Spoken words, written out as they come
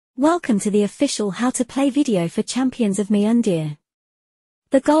Welcome to the official How to Play video for Champions of Miyandir.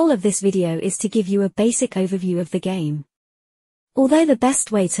 The goal of this video is to give you a basic overview of the game. Although the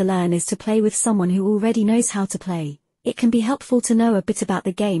best way to learn is to play with someone who already knows how to play, it can be helpful to know a bit about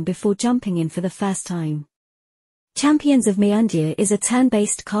the game before jumping in for the first time. Champions of Miyandir is a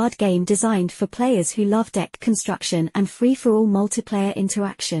turn-based card game designed for players who love deck construction and free-for-all multiplayer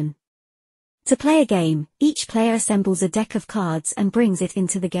interaction. To play a game, each player assembles a deck of cards and brings it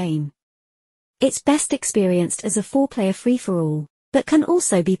into the game. It's best experienced as a 4-player free-for-all, but can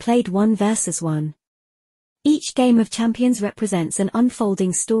also be played 1 versus 1. Each game of Champions represents an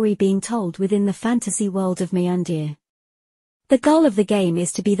unfolding story being told within the fantasy world of Miyandir. The goal of the game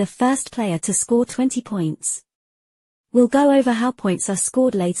is to be the first player to score 20 points. We'll go over how points are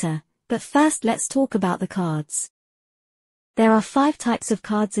scored later, but first let's talk about the cards. There are 5 types of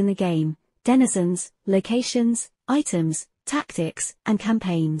cards in the game: denizens, locations, items, tactics, and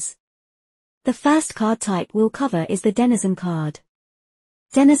campaigns. The first card type we'll cover is the denizen card.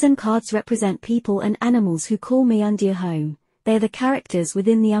 Denizen cards represent people and animals who call Miyandir home. They are the characters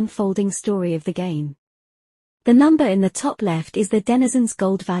within the unfolding story of the game. The number in the top left is the denizen's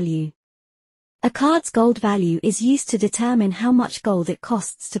gold value. A card's gold value is used to determine how much gold it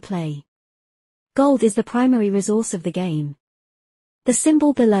costs to play. Gold is the primary resource of the game. The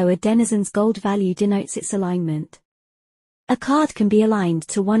symbol below a denizen's gold value denotes its alignment. A card can be aligned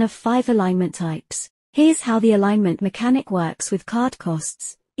to one of 5 alignment types. Here's how the alignment mechanic works with card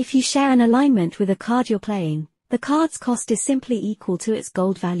costs. If you share an alignment with a card you're playing, the card's cost is simply equal to its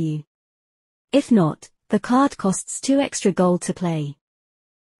gold value. If not, the card costs 2 extra gold to play.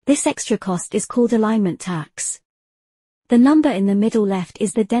 This extra cost is called alignment tax. The number in the middle left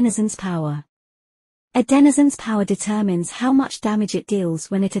is the denizen's power. A denizen's power determines how much damage it deals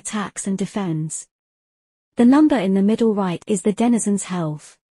when it attacks and defends. The number in the middle right is the denizen's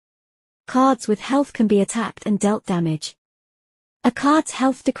health. Cards with health can be attacked and dealt damage. A card's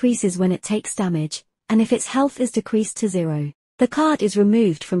health decreases when it takes damage, and if its health is decreased to 0, the card is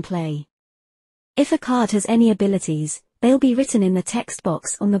removed from play. If a card has any abilities, they'll be written in the text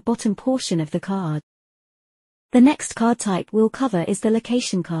box on the bottom portion of the card. The next card type we'll cover is the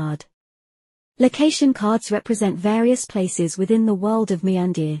location card. Location cards represent various places within the world of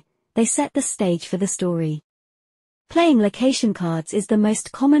Miyandir. They set the stage for the story. Playing location cards is the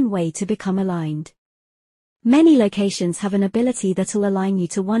most common way to become aligned. Many locations have an ability that'll align you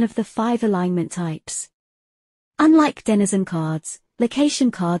to one of the 5 alignment types. Unlike denizen cards, location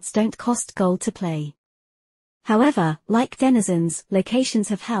cards don't cost gold to play. However, like denizens, locations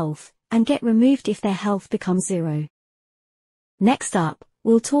have health, and get removed if their health becomes 0. Next up,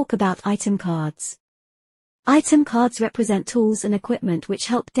 we'll talk about item cards. Item cards represent tools and equipment which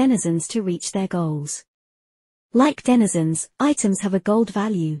help denizens to reach their goals. Like denizens, items have a gold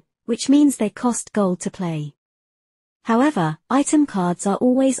value, which means they cost gold to play. However, item cards are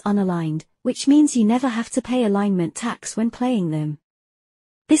always unaligned, which means you never have to pay alignment tax when playing them.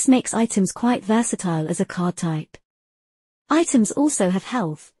 This makes items quite versatile as a card type. Items also have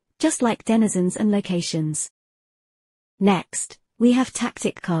health, just like denizens and locations. Next, we have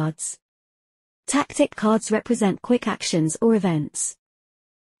tactic cards. Tactic cards represent quick actions or events.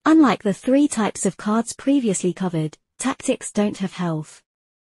 Unlike the 3 types of cards previously covered, tactics don't have health.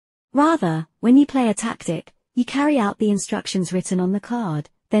 Rather, when you play a tactic, you carry out the instructions written on the card,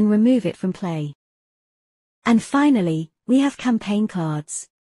 then remove it from play. And finally, we have campaign cards.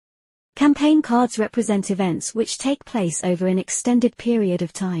 Campaign cards represent events which take place over an extended period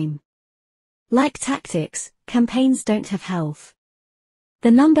of time. Like tactics, campaigns don't have health. The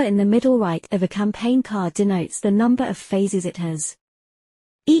number in the middle right of a campaign card denotes the number of phases it has.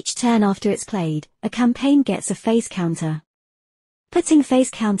 Each turn after it's played, a campaign gets a phase counter. Putting phase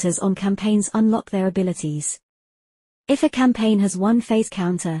counters on campaigns unlock their abilities. If a campaign has 1 phase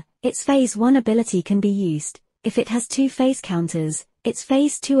counter, its phase 1 ability can be used. If it has 2 phase counters, its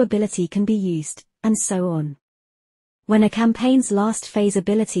phase 2 ability can be used, and so on. When a campaign's last phase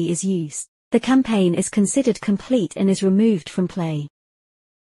ability is used, the campaign is considered complete and is removed from play.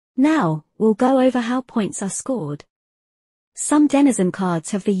 Now, we'll go over how points are scored. Some denizen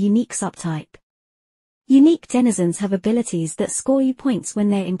cards have the unique subtype. Unique denizens have abilities that score you points when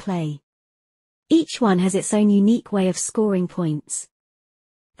they're in play. Each one has its own unique way of scoring points.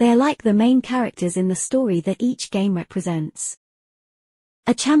 They are like the main characters in the story that each game represents.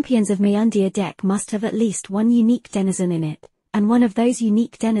 A Champions of Miyandir deck must have at least 1 unique denizen in it, and one of those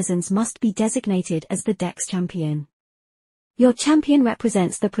unique denizens must be designated as the deck's champion. Your champion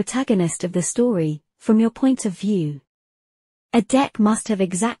represents the protagonist of the story, from your point of view. A deck must have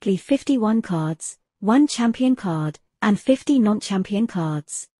exactly 51 cards, 1 champion card, and 50 non-champion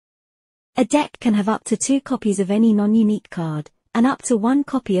cards. A deck can have up to 2 copies of any non-unique card, and up to 1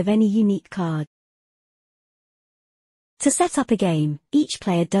 copy of any unique card. To set up a game, each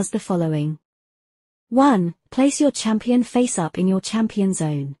player does the following. 1. Place your champion face up in your champion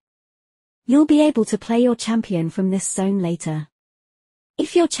zone. You'll be able to play your champion from this zone later.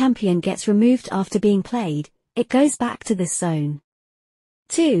 If your champion gets removed after being played, it goes back to this zone.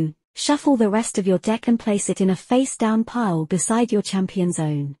 2. Shuffle the rest of your deck and place it in a face-down pile beside your champion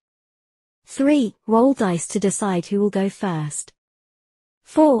zone. 3. Roll dice to decide who will go first.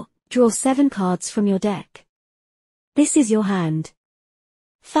 4. Draw 7 cards from your deck. This is your hand.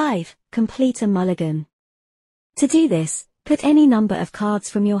 5. Complete a mulligan. To do this, put any number of cards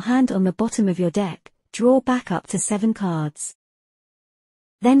from your hand on the bottom of your deck, draw back up to 7 cards.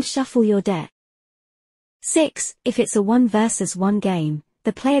 Then shuffle your deck. 6. If it's a 1 versus 1 game,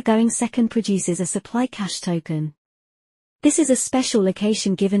 the player going second produces a supply cash token. This is a special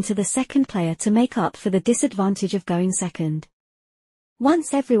location given to the second player to make up for the disadvantage of going second.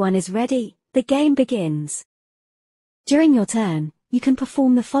 Once everyone is ready, the game begins. During your turn, you can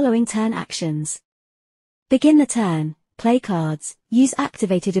perform the following turn actions. Begin the turn, play cards, use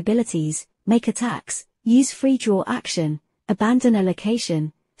activated abilities, make attacks, use free draw action, abandon a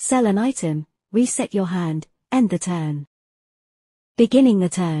location, sell an item, reset your hand, end the turn. Beginning the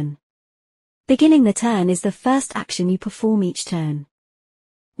turn. Beginning the turn is the first action you perform each turn.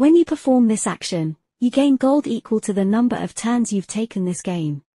 When you perform this action, you gain gold equal to the number of turns you've taken this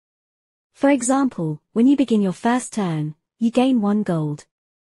game. For example, when you begin your first turn, you gain 1 gold.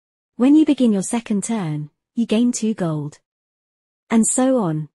 When you begin your second turn, you gain 2 gold. And so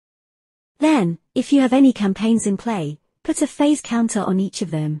on. Then, if you have any campaigns in play, put a phase counter on each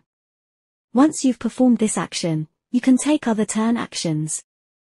of them. Once you've performed this action, you can take other turn actions.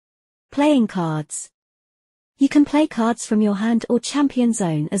 Playing cards. You can play cards from your hand or champion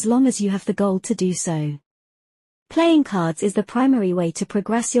zone as long as you have the gold to do so. Playing cards is the primary way to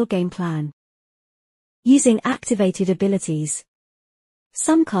progress your game plan. Using activated abilities.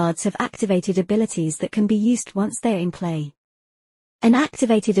 Some cards have activated abilities that can be used once they are in play. An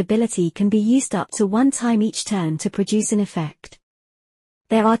activated ability can be used up to 1 time each turn to produce an effect.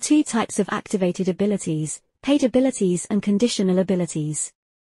 There are 2 types of activated abilities, paid abilities and conditional abilities.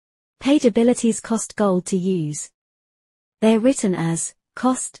 Paid abilities cost gold to use. They are written as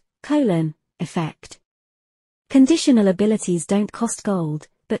cost, effect. Conditional abilities don't cost gold,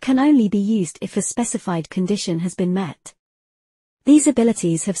 but can only be used if a specified condition has been met. These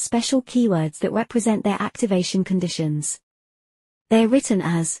abilities have special keywords that represent their activation conditions. They are written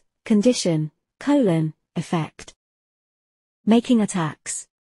as condition, effect. Making attacks.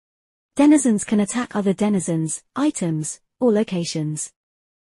 Denizens can attack other denizens, items, or locations.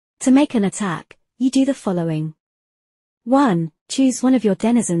 To make an attack, you do the following. 1. Choose one of your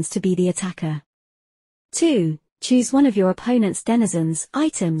denizens to be the attacker. 2. Choose one of your opponent's denizens,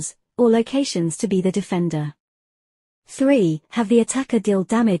 items, or locations to be the defender. 3. Have the attacker deal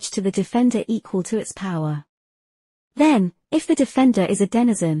damage to the defender equal to its power. Then, if the defender is a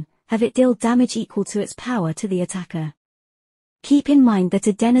denizen, have it deal damage equal to its power to the attacker. Keep in mind that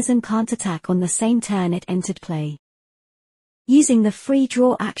a denizen can't attack on the same turn it entered play. Using the free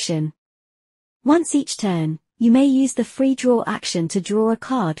draw action. Once each turn, you may use the free draw action to draw a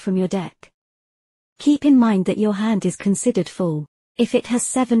card from your deck. Keep in mind that your hand is considered full, if it has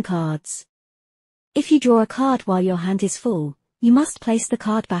 7 cards. If you draw a card while your hand is full, you must place the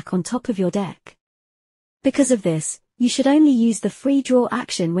card back on top of your deck. Because of this, you should only use the free draw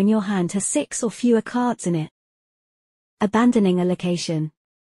action when your hand has 6 or fewer cards in it. Abandoning a location.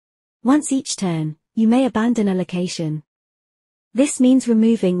 Once each turn, you may abandon a location. This means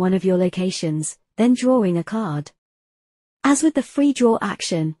removing one of your locations, then drawing a card. As with the free draw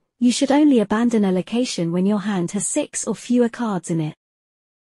action, you should only abandon a location when your hand has 6 or fewer cards in it.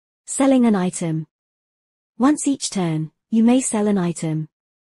 Selling an item. Once each turn, you may sell an item.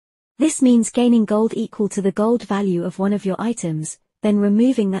 This means gaining gold equal to the gold value of one of your items, then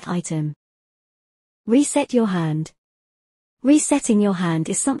removing that item. Reset your hand. Resetting your hand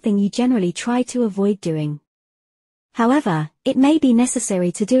is something you generally try to avoid doing. However, it may be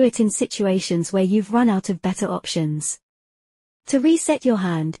necessary to do it in situations where you've run out of better options. To reset your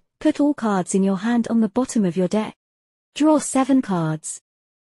hand, put all cards in your hand on the bottom of your deck. Draw 7 cards.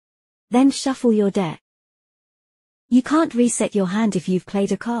 Then shuffle your deck. You can't reset your hand if you've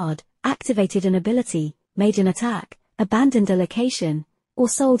played a card, activated an ability, made an attack, abandoned a location, or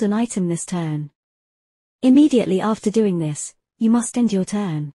sold an item this turn. Immediately after doing this, you must end your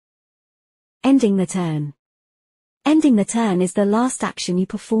turn. Ending the turn. Ending the turn is the last action you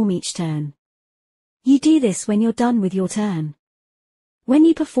perform each turn. You do this when you're done with your turn. When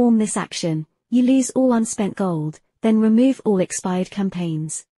you perform this action, you lose all unspent gold, then remove all expired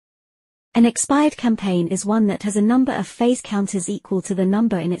campaigns. An expired campaign is one that has a number of phase counters equal to the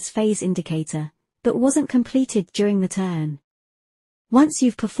number in its phase indicator, but wasn't completed during the turn. Once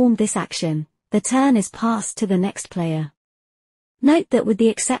you've performed this action, the turn is passed to the next player. Note that with the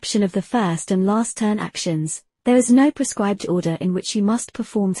exception of the first and last turn actions, there is no prescribed order in which you must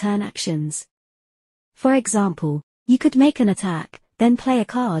perform turn actions. For example, you could make an attack, then play a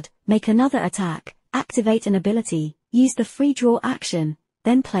card, make another attack, activate an ability, use the free draw action,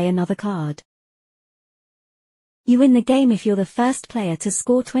 then play another card. You win the game if you're the first player to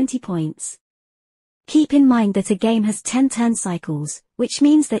score 20 points. Keep in mind that a game has 10 turn cycles, which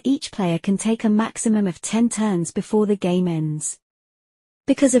means that each player can take a maximum of 10 turns before the game ends.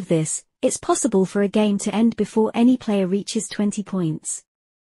 Because of this, it's possible for a game to end before any player reaches 20 points.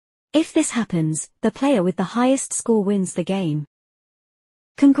 If this happens, the player with the highest score wins the game.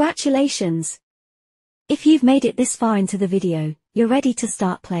 Congratulations! If you've made it this far into the video, you're ready to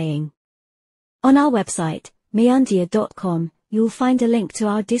start playing. On our website, Miyandir.com, you'll find a link to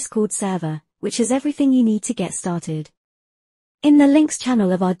our Discord server, which has everything you need to get started. In the links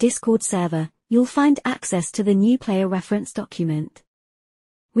channel of our Discord server, you'll find access to the new player reference document.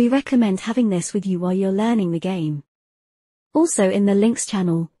 We recommend having this with you while you're learning the game. Also in the links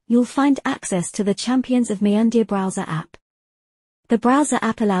channel, you'll find access to the Champions of Miyandir browser app. The browser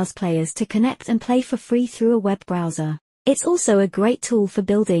app allows players to connect and play for free through a web browser. It's also a great tool for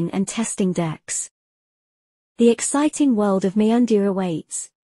building and testing decks. The exciting world of Miyandir awaits.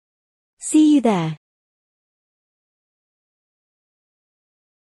 See you there.